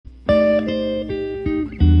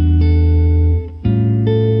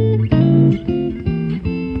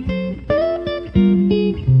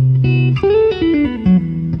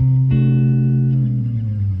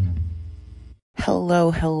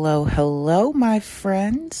Hello, my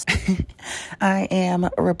friends. I am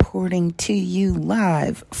reporting to you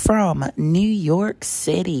live from New York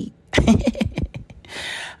City.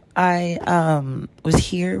 I was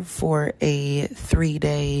here for a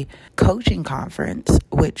 3-day coaching conference,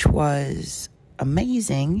 which was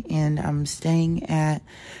amazing, and I'm staying at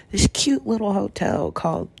this cute little hotel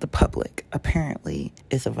called The Public. Apparently,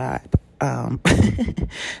 it's a vibe.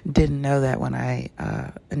 Didn't know that when I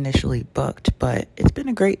initially booked, but it's been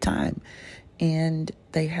a great time, and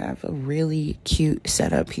they have a really cute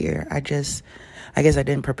setup here. I guess I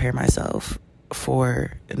didn't prepare myself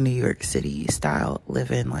for New York City style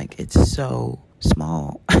living. Like, it's so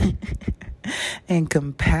small and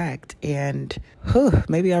compact, and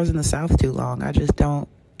maybe I was in the South too long. I just don't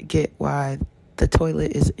get why the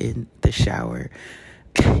toilet is in the shower.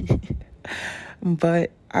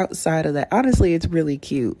 But outside of that, honestly, it's really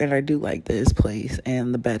cute, and I do like this place,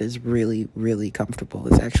 and the bed is really, really comfortable.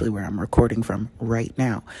 It's actually where I'm recording from right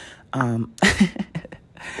now.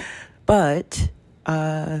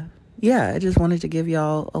 Yeah, I just wanted to give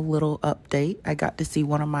y'all a little update. I got to see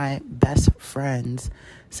one of my best friends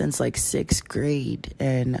since like 6th grade,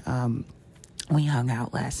 and we hung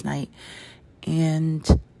out last night, and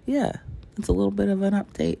yeah, it's a little bit of an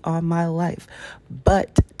update on my life.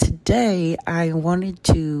 But today I wanted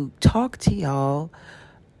to talk to y'all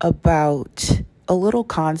about a little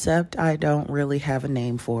concept. I don't really have a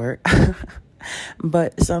name for it,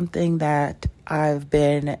 but something that I've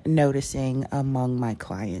been noticing among my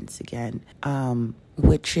clients again,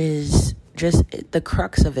 which is just the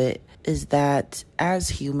crux of it is that as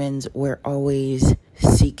humans, we're always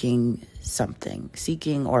seeking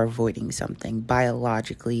or avoiding something.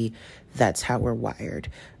 Biologically, that's how we're wired.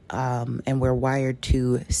 And we're wired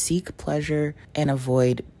to seek pleasure and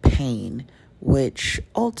avoid pain, which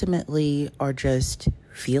ultimately are just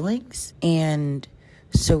feelings. And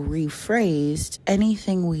so rephrased,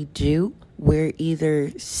 anything we do, we're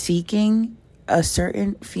either seeking a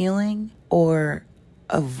certain feeling or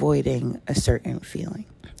avoiding a certain feeling.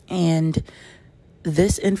 And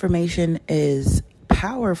this information is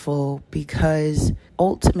powerful because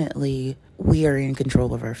ultimately we are in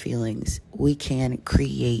control of our feelings. We can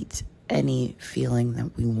create any feeling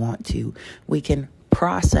that we want to. We can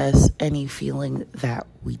process any feeling that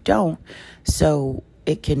we don't. So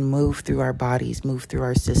it can move through our bodies, move through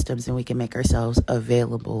our systems, and we can make ourselves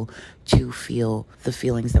available to feel the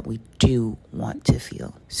feelings that we do want to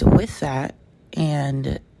feel. So with that,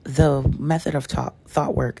 and the method of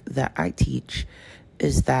thought work that I teach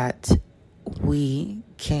is that we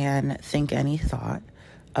can think any thought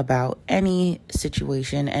about any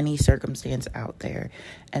situation, any circumstance out there,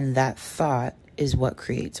 and that thought is what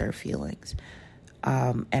creates our feelings.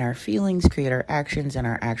 And our feelings create our actions, and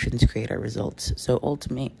our actions create our results. So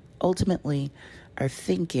ultimately, our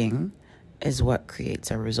thinking is what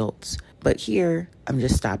creates our results. But here, I'm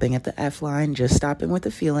just stopping at the F line, just stopping with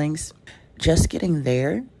the feelings. Just getting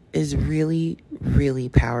there is really, really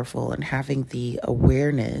powerful, and having the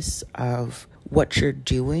awareness of what you're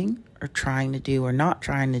doing or trying to do or not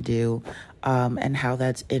trying to do, and how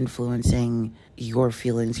that's influencing your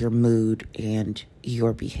feelings, your mood, and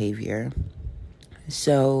your behavior.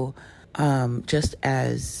 So just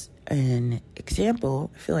as an example,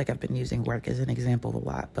 I feel like I've been using work as an example a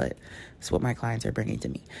lot, but it's what my clients are bringing to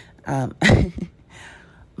me.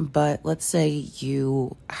 But let's say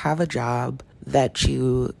you have a job that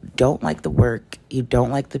you don't like the work, you don't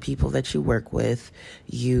like the people that you work with,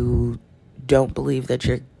 you don't believe that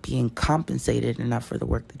you're being compensated enough for the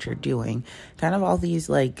work that you're doing, kind of all these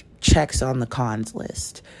like checks on the cons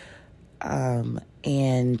list.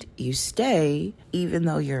 And you stay, even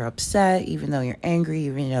though you're upset, even though you're angry,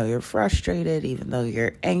 even though you're frustrated, even though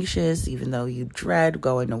you're anxious, even though you dread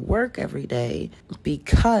going to work every day,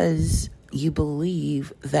 because you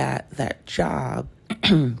believe that that job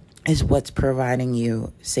is what's providing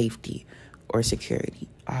you safety or security,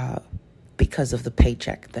 because of the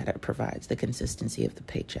paycheck that it provides, the consistency of the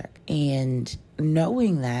paycheck. And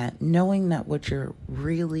knowing that what you're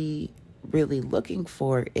really, really looking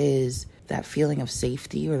for is that feeling of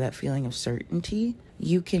safety or that feeling of certainty,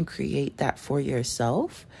 you can create that for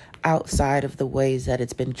yourself outside of the ways that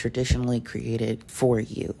it's been traditionally created for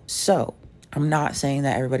you. So I'm not saying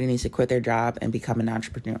that everybody needs to quit their job and become an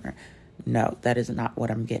entrepreneur. No, that is not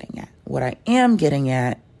what I'm getting at. What I am getting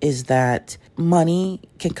at is that money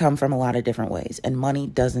can come from a lot of different ways, and money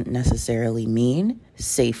doesn't necessarily mean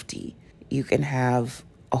safety. You can have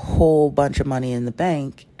a whole bunch of money in the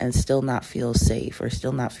bank and still not feel safe, or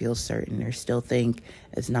still not feel certain, or still think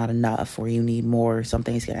it's not enough, or you need more, or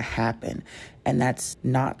something's going to happen. And that's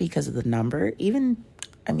not because of the number. Even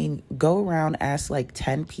I mean, go around, ask like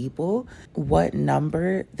 10 people what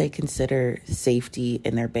number they consider safety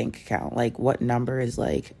in their bank account. Like, what number is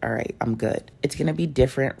like, all right, I'm good. It's going to be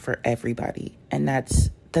different for everybody. And that's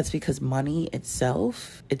because money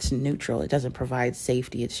itself, it's neutral. It doesn't provide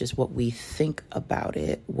safety. It's just what we think about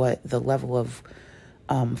it, what the level of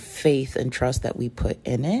faith and trust that we put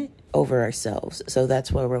in it over ourselves. So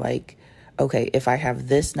that's why we're like, okay, if I have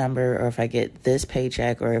this number, or if I get this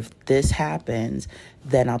paycheck, or if this happens,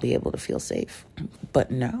 then I'll be able to feel safe. But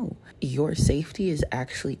no, your safety is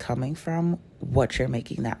actually coming from what you're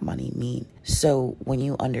making that money mean. So when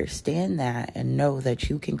you understand that and know that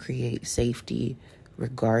you can create safety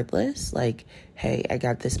regardless, like, hey, I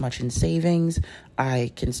got this much in savings,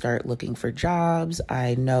 I can start looking for jobs.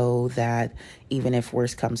 I know that even if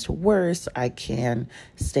worse comes to worse, I can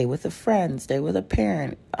stay with a friend, stay with a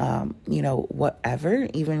parent, whatever.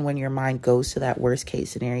 Even when your mind goes to that worst case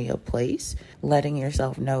scenario place, letting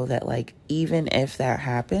yourself know that, like, even if that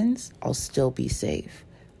happens, I'll still be safe.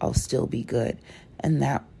 I'll still be good. And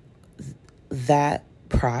that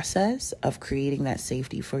process of creating that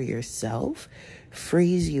safety for yourself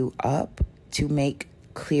frees you up to make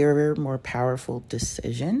clearer, more powerful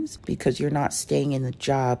decisions, because you're not staying in the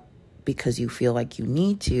job because you feel like you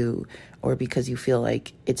need to, or because you feel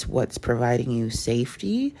like it's what's providing you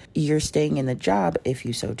safety. You're staying in the job, if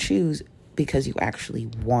you so choose, because you actually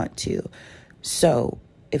want to. So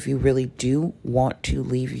if you really do want to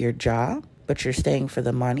leave your job, but you're staying for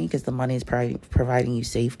the money because the money is providing you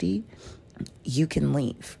safety, you can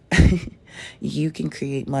leave. You can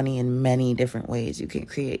create money in many different ways. You can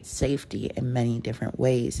create safety in many different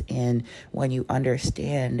ways. And when you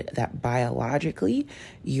understand that biologically,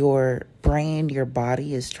 your brain, your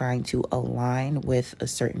body is trying to align with a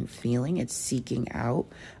certain feeling. It's seeking out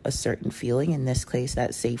a certain feeling. In this case,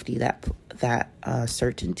 that safety, that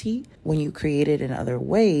certainty. When you create it in other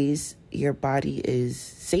ways, your body is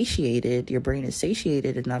satiated. Your brain is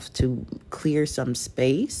satiated enough to clear some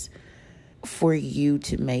space for you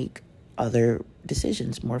to make other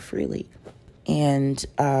decisions more freely. And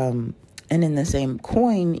in the same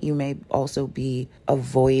coin, you may also be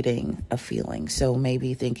avoiding a feeling. So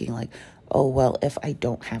maybe thinking like, oh, well, if I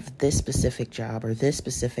don't have this specific job or this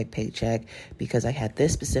specific paycheck because I had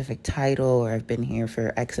this specific title, or I've been here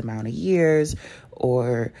for X amount of years,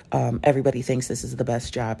 or everybody thinks this is the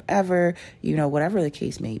best job ever, whatever the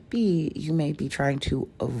case may be, you may be trying to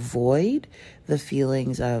avoid the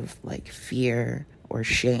feelings of like fear or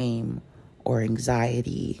shame or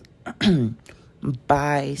anxiety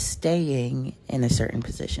by staying in a certain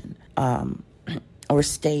position, or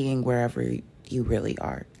staying wherever you really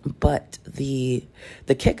are. But the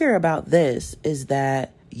kicker about this is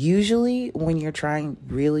that usually when you're trying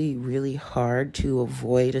really, really hard to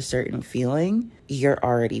avoid a certain feeling, you're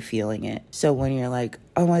already feeling it. So when you're like,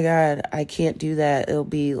 oh my God, I can't do that, it'll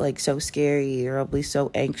be like so scary, or I'll be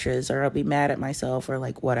so anxious, or I'll be mad at myself, or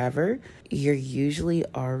like whatever, you're usually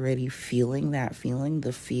already feeling that feeling,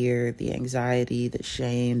 the fear, the anxiety, the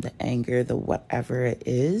shame, the anger, the whatever it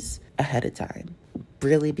is, ahead of time.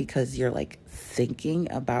 Really, because you're like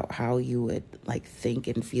thinking about how you would like think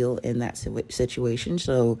and feel in that situation.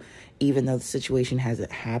 So even though the situation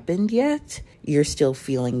hasn't happened yet, you're still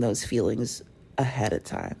feeling those feelings ahead of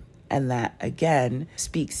time. And that again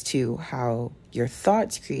speaks to how your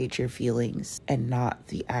thoughts create your feelings, and not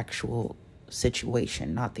the actual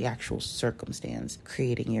situation, not the actual circumstance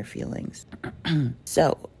creating your feelings.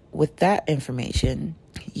 So with that information,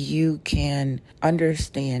 you can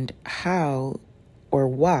understand how or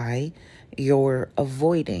why you're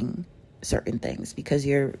avoiding certain things, because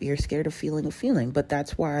you're scared of feeling a feeling. But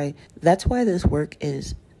that's why this work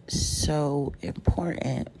is so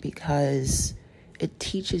important, because it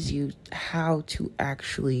teaches you how to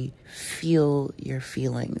actually feel your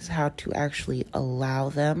feelings, how to actually allow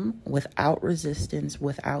them without resistance,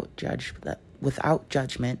 without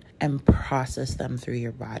judgment, and process them through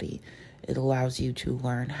your body. It allows you to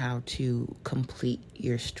learn how to complete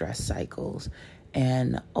your stress cycles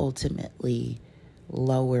and ultimately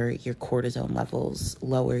lower your cortisol levels,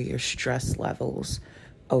 lower your stress levels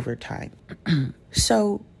over time.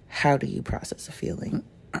 So how do you process a feeling?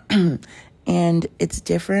 And it's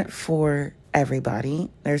different for everybody.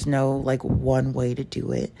 There's no like one way to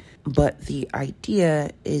do it, but the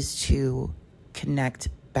idea is to connect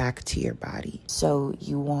back to your body. So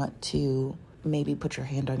you want to maybe put your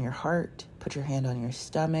hand on your heart, put your hand on your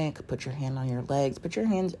stomach, put your hand on your legs, put your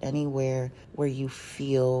hands anywhere where you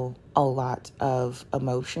feel a lot of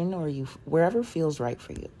emotion, or wherever feels right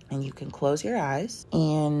for you. And you can close your eyes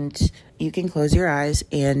and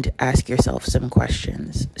ask yourself some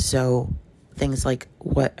questions. So things like,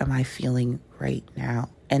 what am I feeling right now?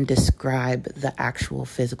 and describe the actual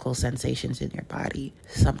physical sensations in your body.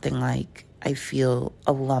 Something like, I feel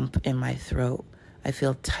a lump in my throat. I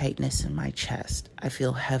feel tightness in my chest. I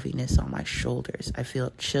feel heaviness on my shoulders. I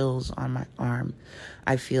feel chills on my arm.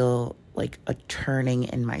 I feel like a turning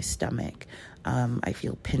in my stomach. I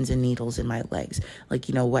feel pins and needles in my legs. Like,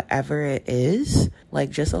 whatever it is,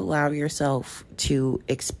 like, just allow yourself to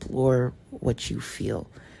explore what you feel.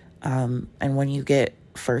 And when you get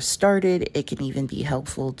first started, it can even be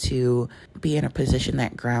helpful to be in a position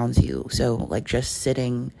that grounds you. So like just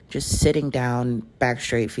sitting down, back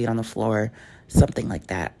straight, feet on the floor, something like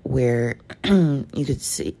that, where you could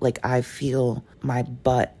see, like, I feel my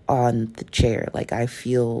butt on the chair. Like, I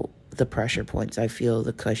feel the pressure points. I feel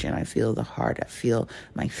the cushion. I feel the heart. I feel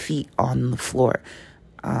my feet on the floor.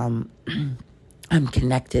 I'm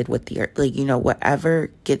connected with the earth. Like,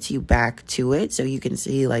 whatever gets you back to it. So you can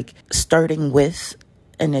see, like, starting with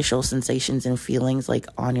initial sensations and feelings, like,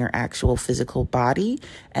 on your actual physical body,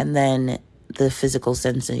 and then the physical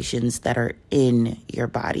sensations that are in your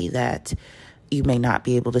body that you may not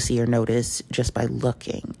be able to see or notice just by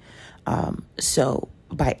looking. So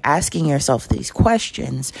by asking yourself these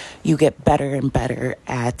questions, you get better and better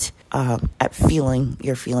at feeling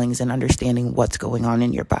your feelings and understanding what's going on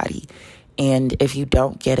in your body. And if you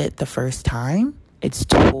don't get it the first time, it's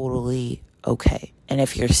totally okay. And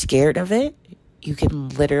if you're scared of it, you can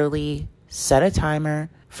literally set a timer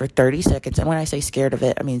for 30 seconds. And when I say scared of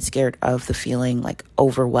it, I mean scared of the feeling, like,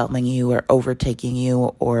 overwhelming you or overtaking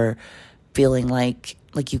you, or feeling like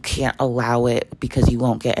you can't allow it because you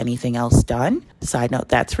won't get anything else done. Side note,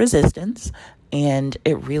 that's resistance. And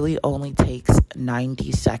it really only takes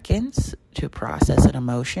 90 seconds to process an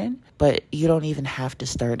emotion. But you don't even have to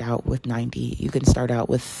start out with 90. You can start out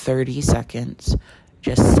with 30 seconds.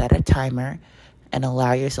 Just set a timer and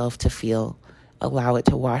allow yourself to feel. Allow it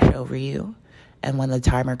to wash over you. And when the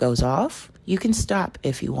timer goes off, you can stop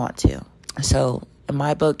if you want to. So in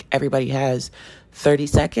my book, everybody has 30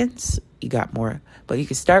 seconds. You got more, but you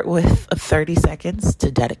can start with 30 seconds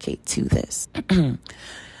to dedicate to this.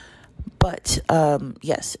 But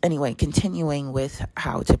yes, anyway, continuing with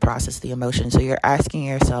how to process the emotion. So you're asking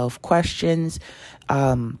yourself questions.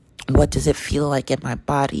 What does it feel like in my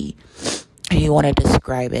body? And you want to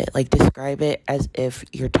describe it. Like, describe it as if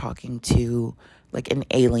you're talking to, like, an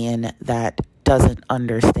alien that doesn't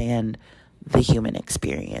understand the human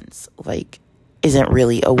experience, like, isn't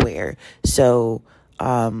really aware. So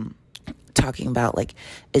talking about, like,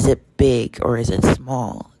 is it big or is it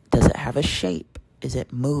small? Does it have a shape? Is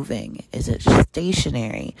it moving? Is it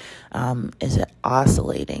stationary? Is it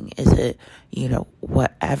oscillating? Is it,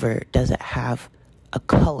 whatever? Does it have a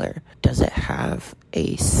color? Does it have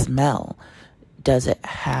a smell? Does it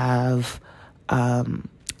have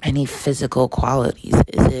any physical qualities?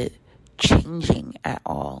 Is it changing at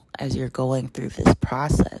all as you're going through this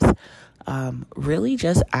process? Really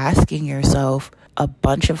just asking yourself a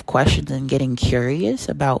bunch of questions and getting curious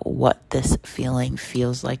about what this feeling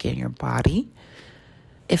feels like in your body.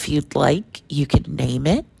 If you'd like, you can name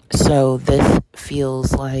it. So this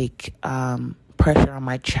feels like pressure on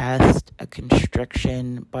my chest, a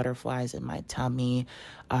constriction, butterflies in my tummy,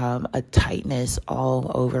 a tightness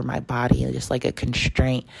all over my body, just like a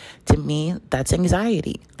constraint. To me, that's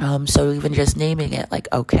anxiety. So even just naming it, like,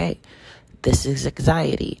 okay, this is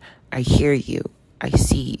anxiety. I hear you. I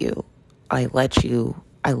see you. I let you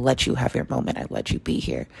have your moment. I let you be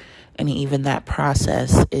here. And even that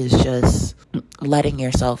process is just letting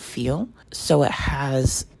yourself feel, so it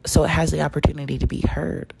has the opportunity to be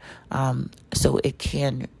heard, so it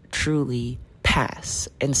can truly pass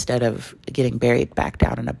instead of getting buried back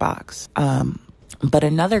down in a box. But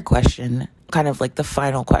another question, kind of like the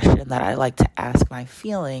final question that I like to ask my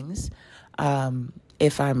feelings,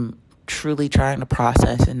 if I'm truly trying to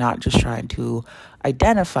process and not just trying to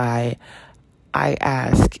identify, I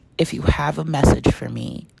ask, if you have a message for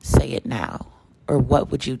me, say it now. Or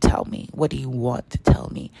what would you tell me? What do you want to tell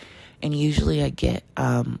me? And usually I get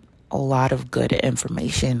a lot of good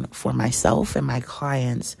information for myself and my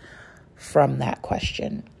clients from that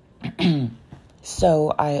question.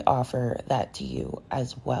 So I offer that to you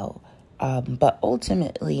as well. But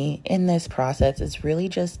ultimately, in this process, it's really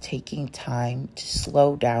just taking time to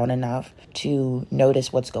slow down enough to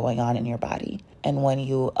notice what's going on in your body. And when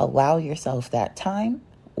you allow yourself that time,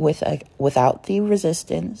 without the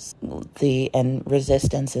resistance,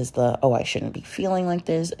 resistance is I shouldn't be feeling like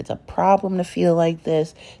this. It's a problem to feel like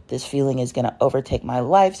this. This feeling is going to overtake my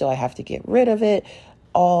life, so I have to get rid of it.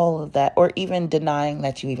 All of that, or even denying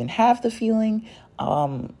that you even have the feeling,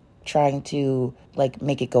 trying to, like,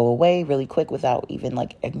 make it go away really quick without even,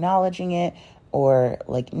 like, acknowledging it. or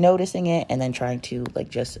like noticing it and then trying to like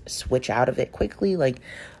just switch out of it quickly. Like,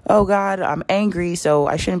 oh God, I'm angry, so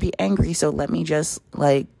I shouldn't be angry. So let me just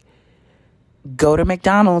like go to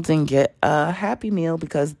McDonald's and get a Happy Meal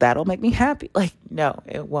because that'll make me happy. Like, no,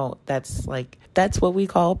 it won't. That's what we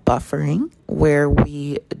call buffering, where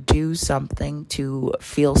we do something to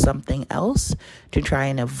feel something else to try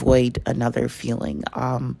and avoid another feeling.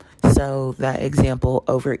 So that example,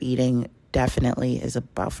 overeating, definitely is a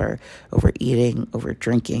buffer. Overeating, over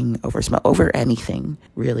drinking, over anything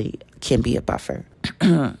really can be a buffer.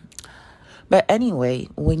 But anyway,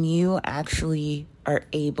 when you actually are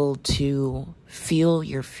able to feel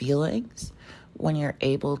your feelings, when you're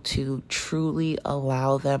able to truly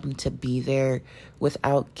allow them to be there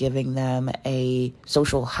without giving them a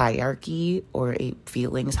social hierarchy or a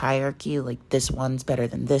feelings hierarchy, like this one's better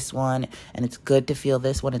than this one, and it's good to feel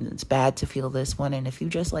this one, and it's bad to feel this one. And if you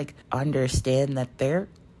just like understand that they're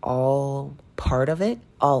all part of it,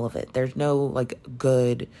 all of it. There's no like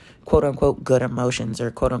good, quote unquote, good emotions or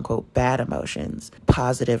quote unquote bad emotions,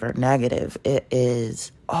 positive or negative. It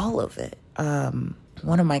is all of it.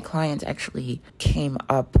 One of my clients actually came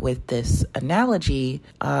up with this analogy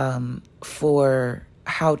for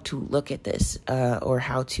how to look at this or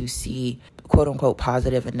how to see quote unquote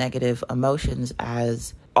positive and negative emotions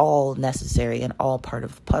as all necessary and all part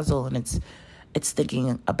of the puzzle. And it's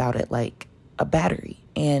thinking about it like a battery,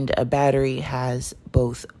 and a battery has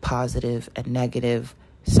both positive and negative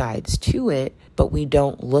sides to it, but we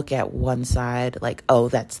don't look at one side like, oh,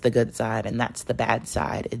 that's the good side and that's the bad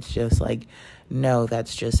side. It's just like, no,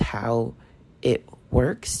 that's just how it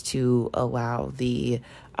works to allow the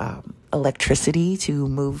electricity to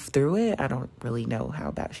move through it. I don't really know how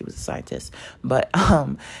about she was a scientist, but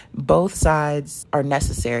both sides are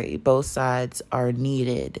necessary. Both sides are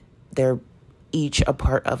needed. They're each a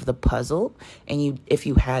part of the puzzle, and if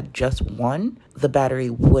you had just one, the battery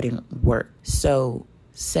wouldn't work. So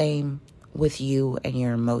same with you and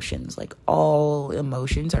your emotions. Like, all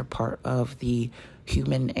emotions are part of the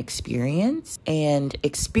human experience, and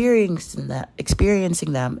experiencing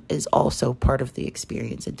them is also part of the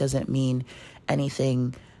experience. It doesn't mean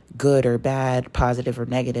anything good or bad, positive or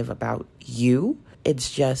negative about you.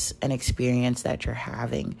 It's just an experience that you're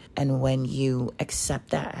having. And when you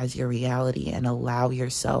accept that as your reality and allow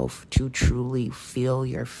yourself to truly feel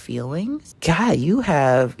your feelings, God, you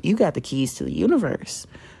got the keys to the universe.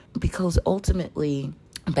 Because ultimately,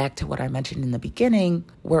 back to what I mentioned in the beginning,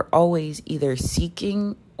 we're always either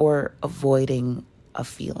seeking or avoiding a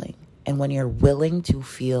feeling. And when you're willing to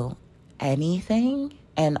feel anything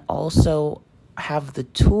and also have the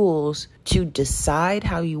tools to decide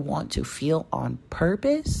how you want to feel on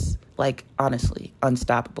purpose, like, honestly,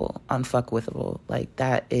 unstoppable, unfuckwithable, like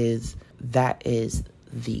that is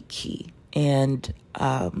the key. And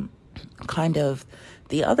kind of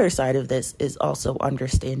the other side of this is also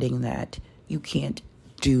understanding that you can't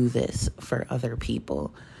do this for other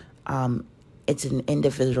people. It's an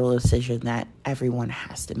individual decision that everyone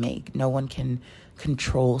has to make. No one can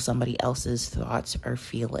control somebody else's thoughts or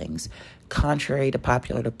feelings. Contrary to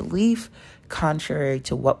popular belief, contrary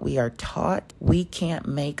to what we are taught, we can't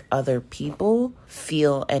make other people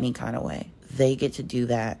feel any kind of way. They get to do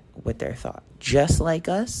that with their thought. Just like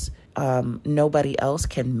us, nobody else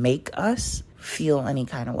can make us feel any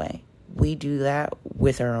kind of way. We do that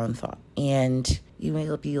with our own thought. And you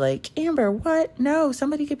may be like, Amber, what? No,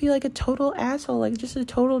 somebody could be like a total asshole, like just a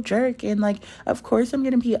total jerk. And like, of course I'm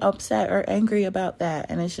going to be upset or angry about that.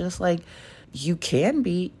 And it's just like, you can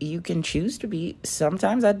choose to be.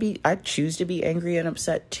 Sometimes I'd choose to be angry and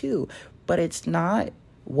upset too. But it's not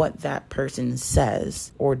what that person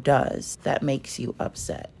says or does that makes you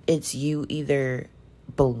upset. It's you either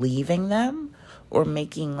believing them or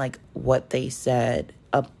making like what they said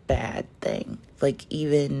a bad thing. Like,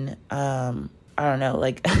 even I don't know,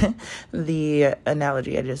 like the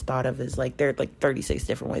analogy I just thought of is like, there are like 36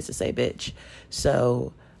 different ways to say bitch.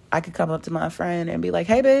 So I could come up to my friend and be like,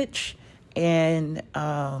 hey bitch, and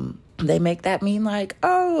they make that mean like,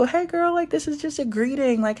 oh, hey girl, like this is just a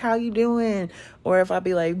greeting, like how you doing? Or if I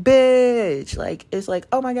be like, bitch, like it's like,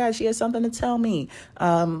 oh my god, she has something to tell me,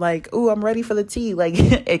 like, ooh, I'm ready for the tea, like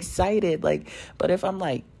excited. Like, but if I'm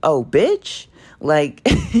like, oh bitch, like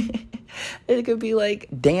it could be like,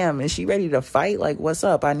 damn, is she ready to fight? Like, what's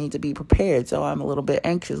up? I need to be prepared. So I'm a little bit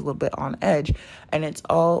anxious, a little bit on edge. And it's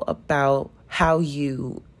all about how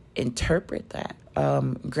you interpret that.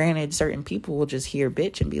 Granted, certain people will just hear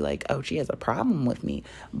bitch and be like, oh, she has a problem with me.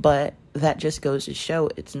 But that just goes to show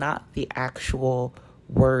it's not the actual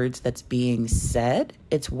words that's being said.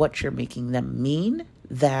 It's what you're making them mean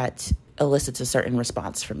that elicits a certain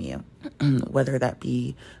response from you, whether that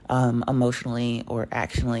be emotionally or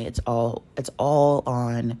actionally. It's all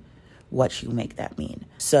on what you make that mean.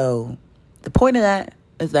 So the point of that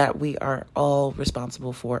is that we are all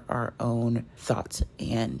responsible for our own thoughts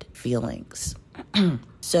and feelings.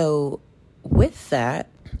 So with that,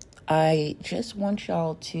 I just want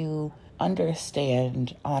y'all to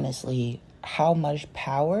understand, honestly, how much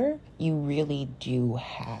power you really do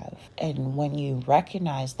have. And when you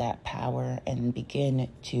recognize that power and begin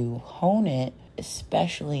to hone it,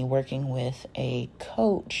 especially working with a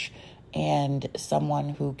coach and someone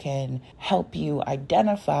who can help you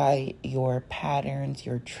identify your patterns,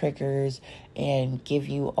 your triggers, and give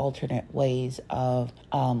you alternate ways of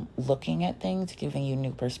looking at things, giving you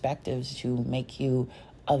new perspectives to make you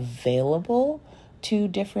available to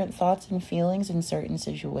different thoughts and feelings in certain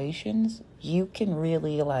situations, you can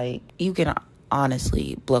really you can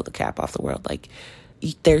honestly blow the cap off the world.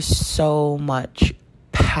 There's so much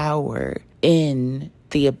power in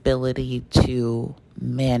the ability to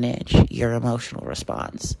manage your emotional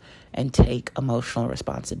response and take emotional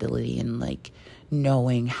responsibility, and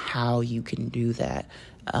knowing how you can do that,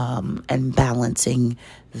 and balancing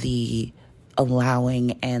the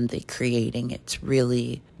allowing and the creating. It's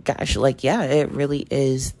really, it really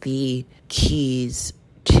is the keys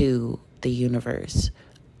to the universe.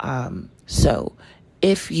 So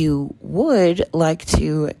if you would like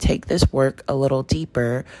to take this work a little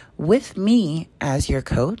deeper with me as your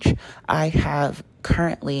coach, I have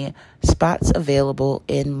currently spots available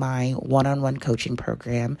in my one-on-one coaching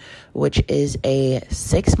program, which is a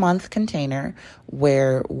 6-month container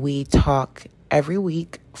where we talk every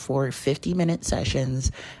week for 50-minute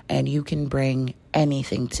sessions, and you can bring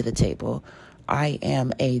anything to the table. I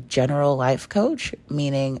am a general life coach,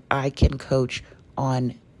 meaning I can coach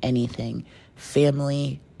on anything: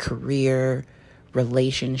 family, career,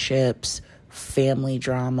 relationships, family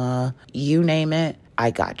drama, you name it,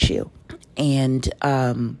 I got you. And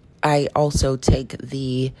I also take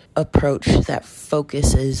the approach that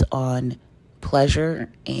focuses on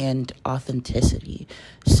pleasure and authenticity.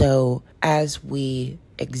 So as we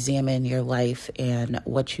examine your life and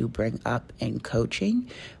what you bring up in coaching,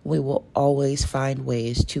 we will always find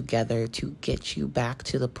ways together to get you back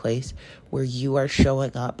to the place where you are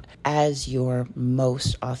showing up as your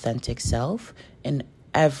most authentic self in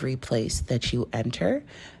every place that you enter,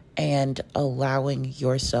 and allowing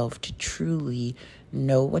yourself to truly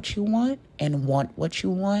know what you want and want what you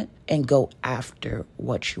want and go after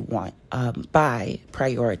what you want, by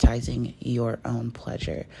prioritizing your own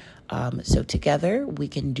pleasure. So together we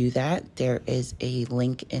can do that. There is a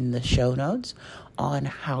link in the show notes on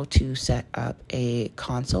how to set up a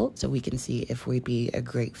consult so we can see if we'd be a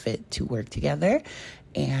great fit to work together.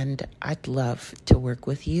 And I'd love to work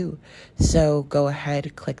with you. So go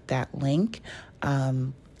ahead, click that link,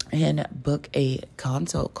 and book a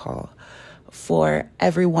consult call. For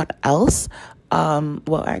everyone else,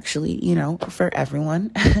 for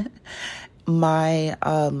everyone, my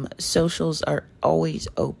socials are always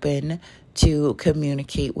open to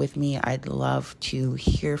communicate with me. I'd love to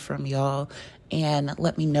hear from y'all and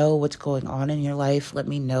let me know what's going on in your life. Let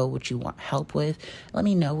me know what you want help with. Let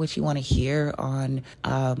me know what you want to hear on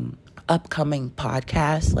upcoming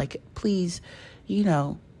podcasts. Please,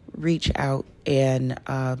 reach out, and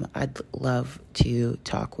I'd love to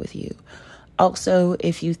talk with you. Also,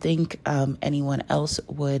 if you think anyone else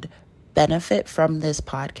would benefit from this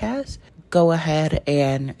podcast, go ahead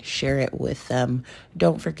and share it with them.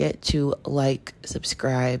 Don't forget to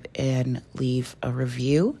subscribe, and leave a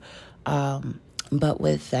review. But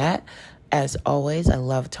with that, as always, I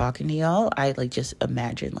love talking to y'all. I just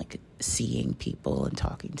imagine seeing people and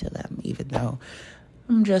talking to them, even though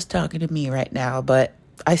I'm just talking to me right now. But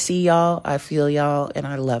I see y'all, I feel y'all, and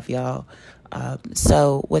I love y'all.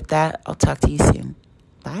 So with that, I'll talk to you soon.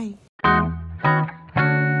 Bye.